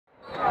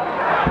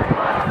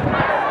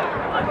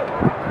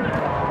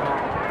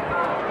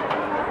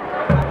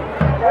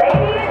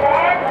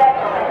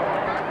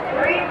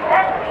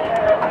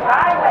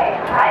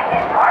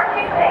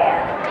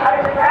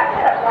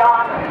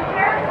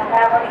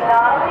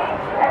Donnelly,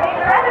 and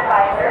Majorette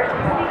advisor,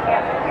 Judy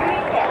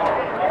Campbell.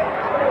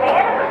 The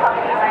band is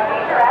accompanied by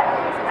Majorette,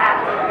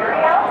 Asst,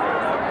 Waynedale,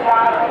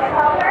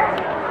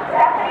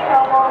 Sept,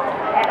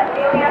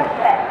 and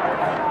Sept.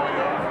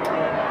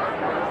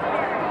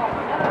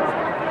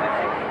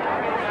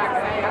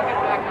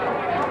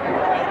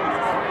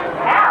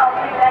 Now,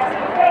 presenting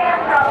the band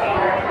from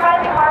Majorette,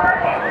 Triway Harbor,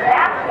 and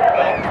Asst.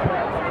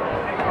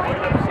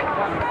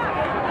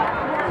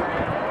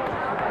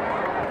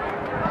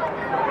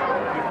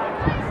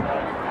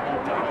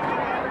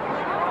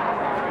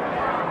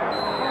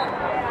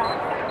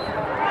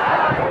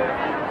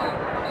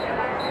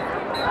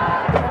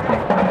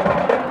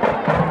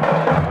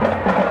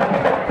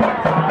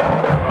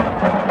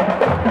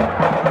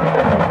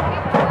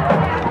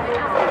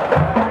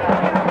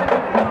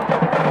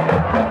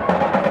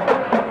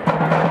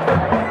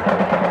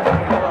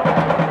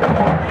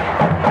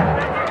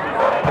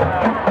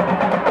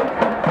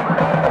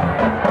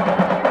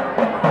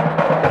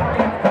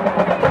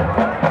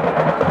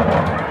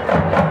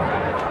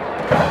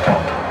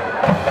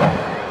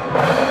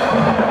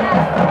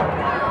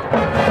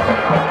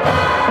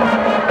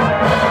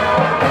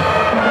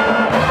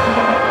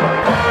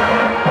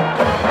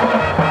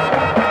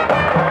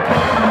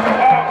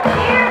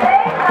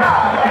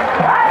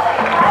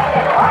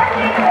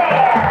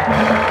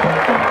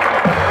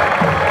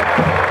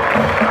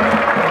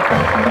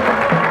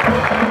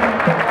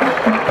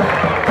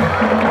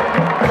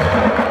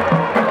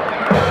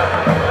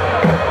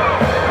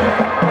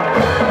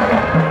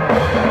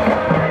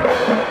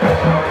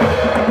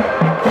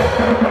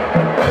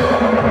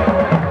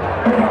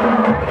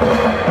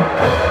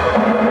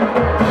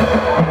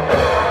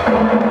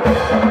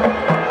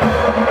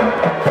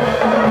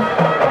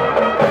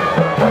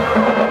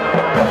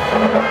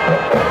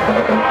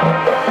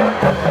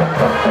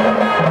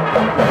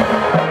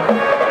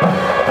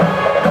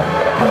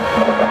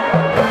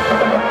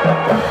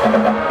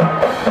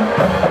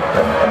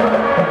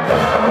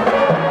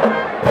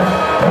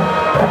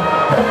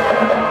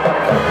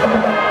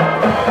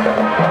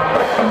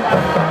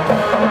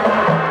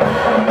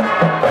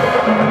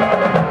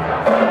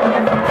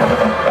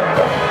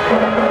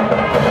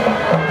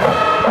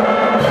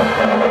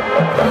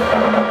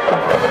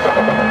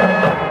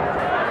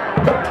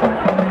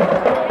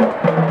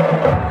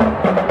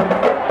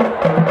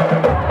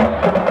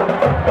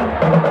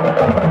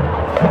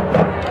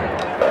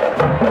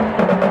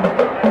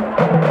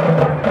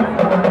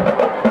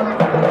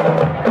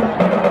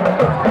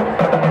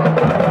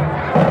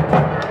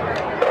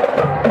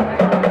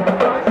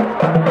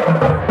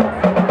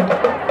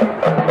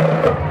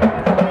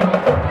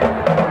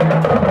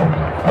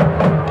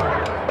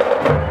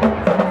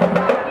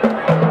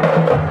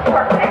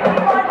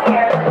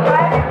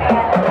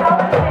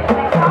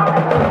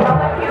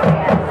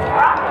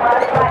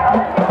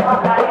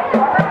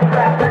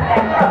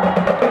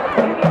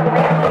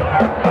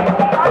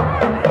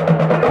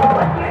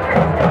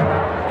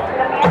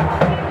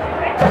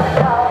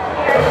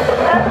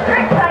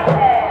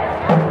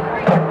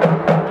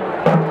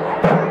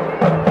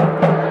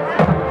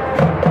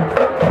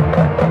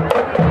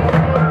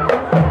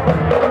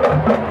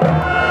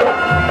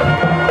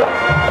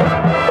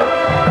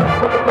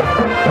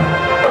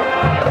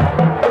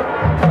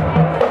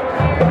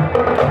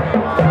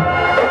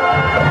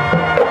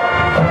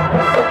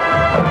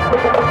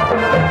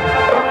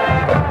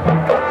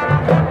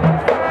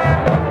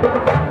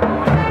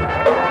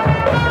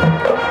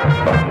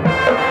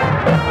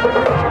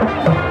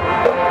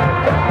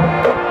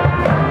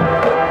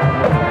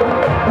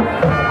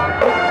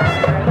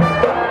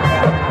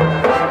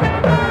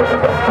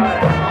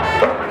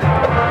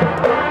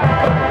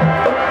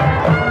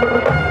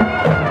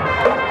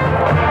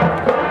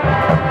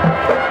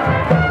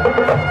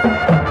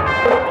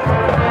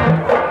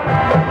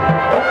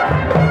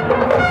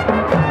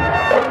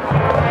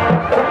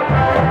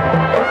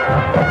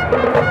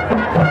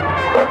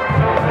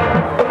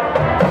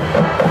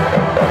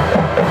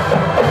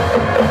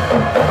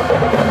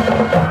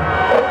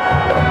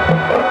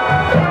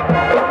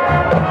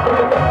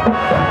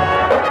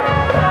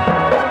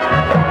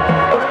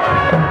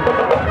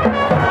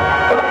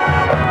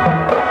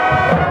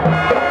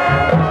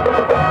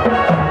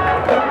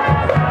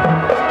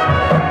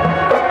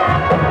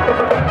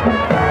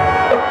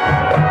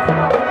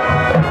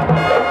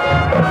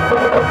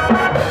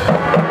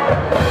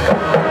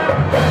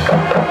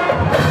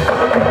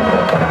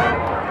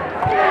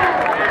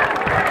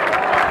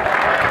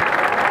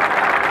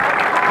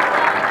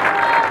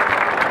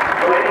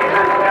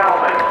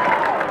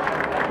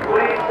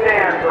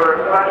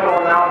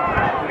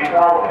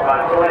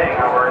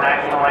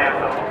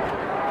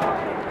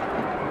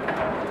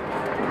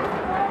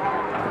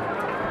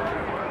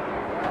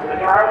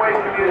 Triway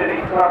community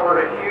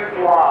suffered a huge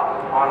loss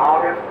on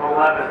August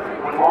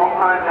 11th when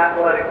longtime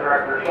athletic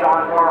director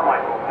Sean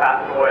Carmichael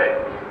passed away.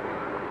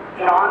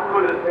 Sean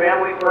put his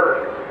family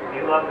first. He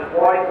left his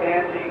wife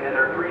Angie and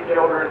their 3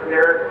 children,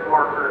 Derek,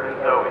 Parker, and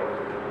Zoe.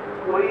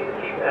 Please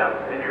keep them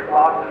in your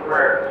thoughts and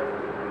prayers.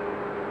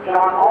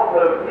 Sean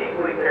also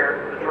deeply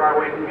cared for the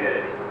Triway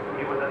community.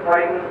 He was a a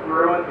Titan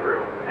through and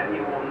through, and he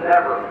will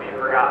never be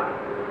forgotten.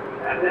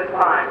 At this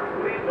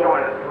time, please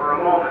join us for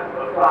a moment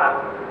of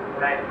silence.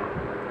 Thank you.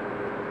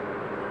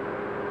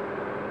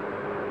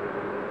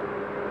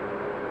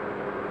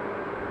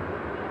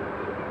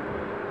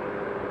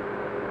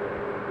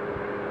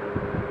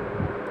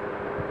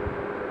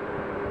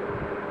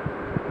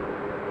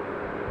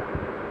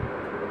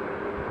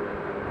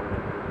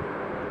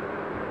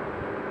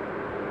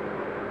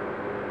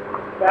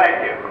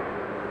 Thank you.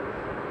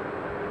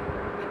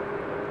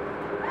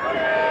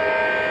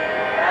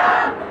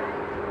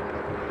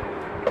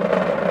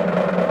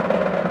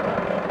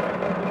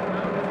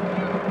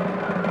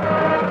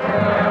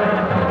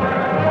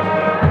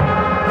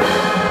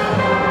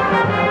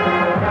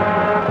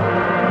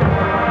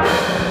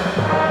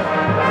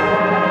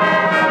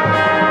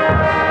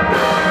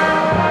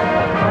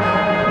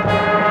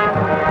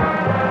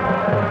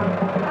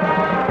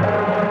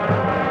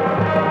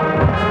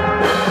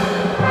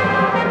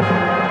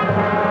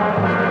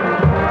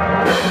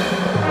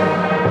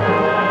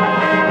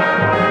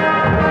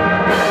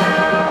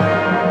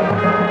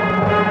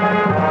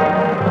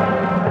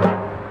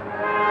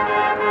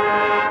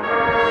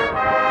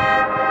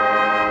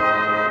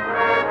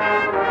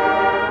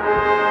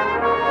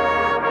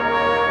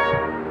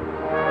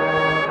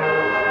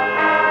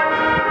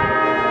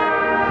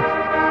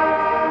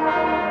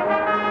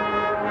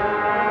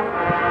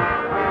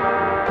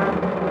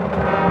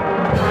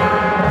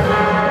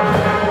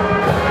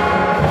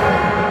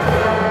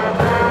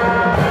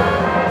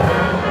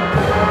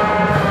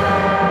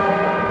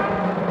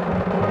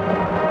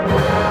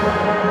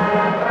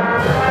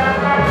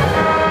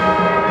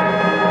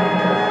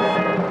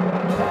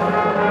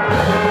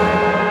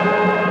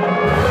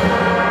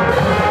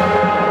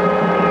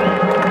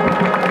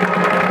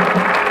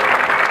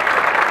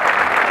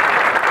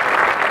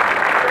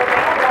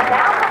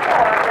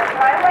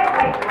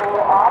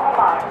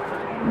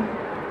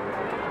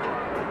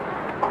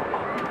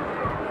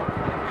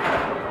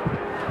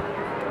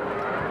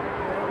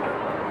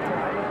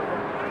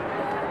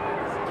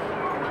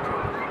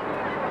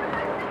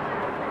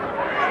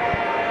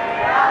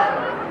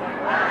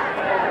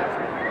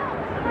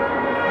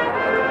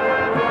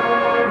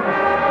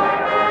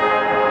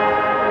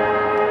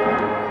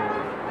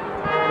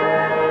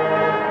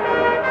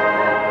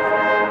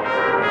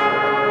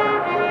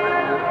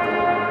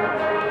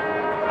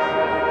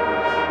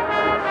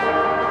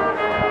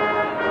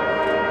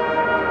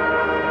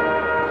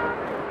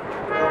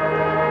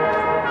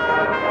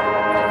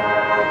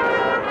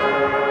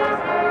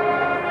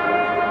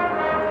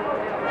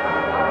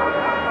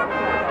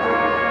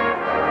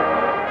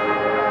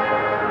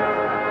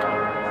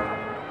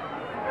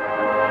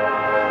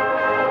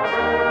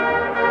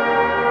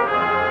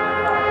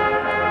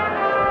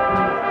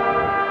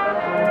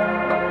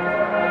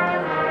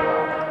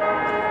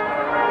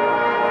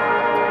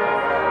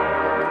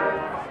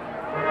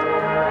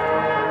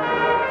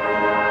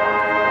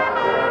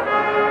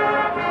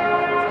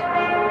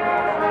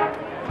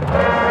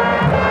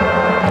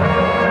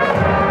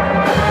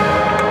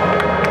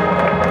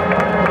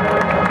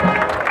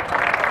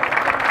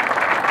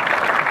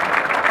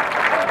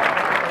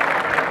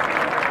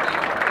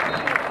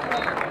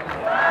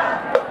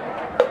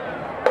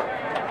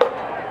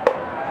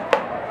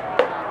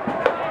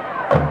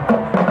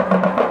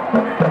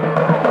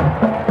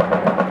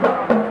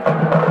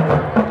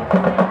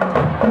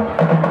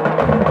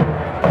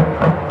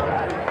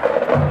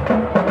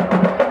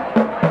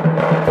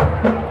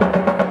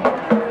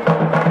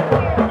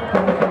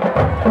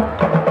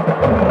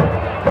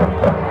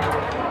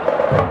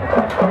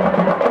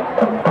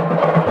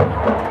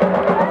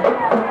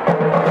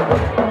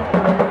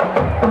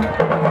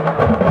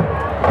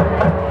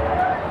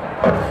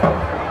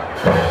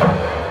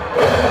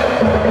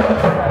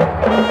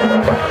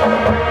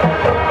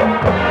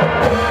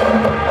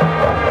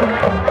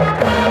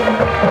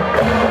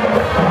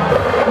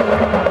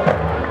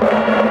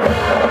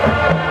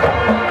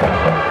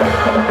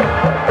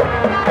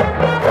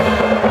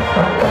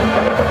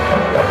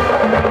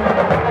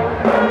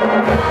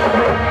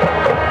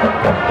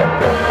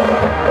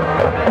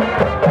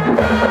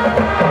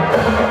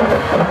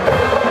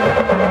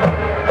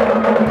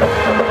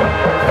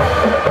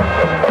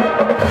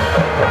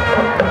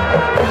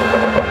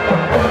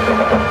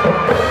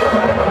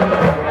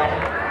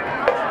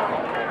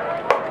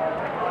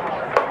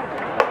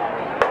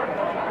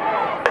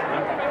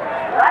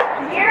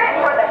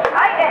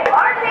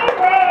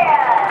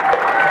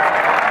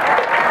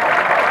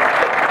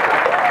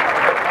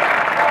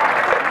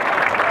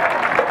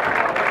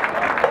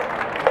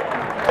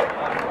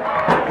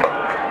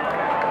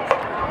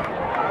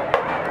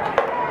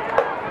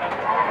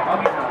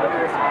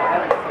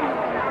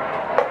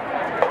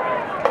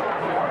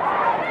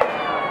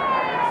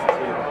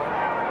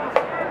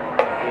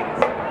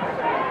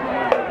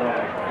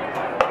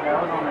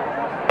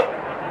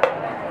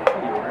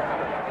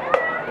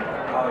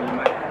 Oh, you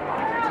might.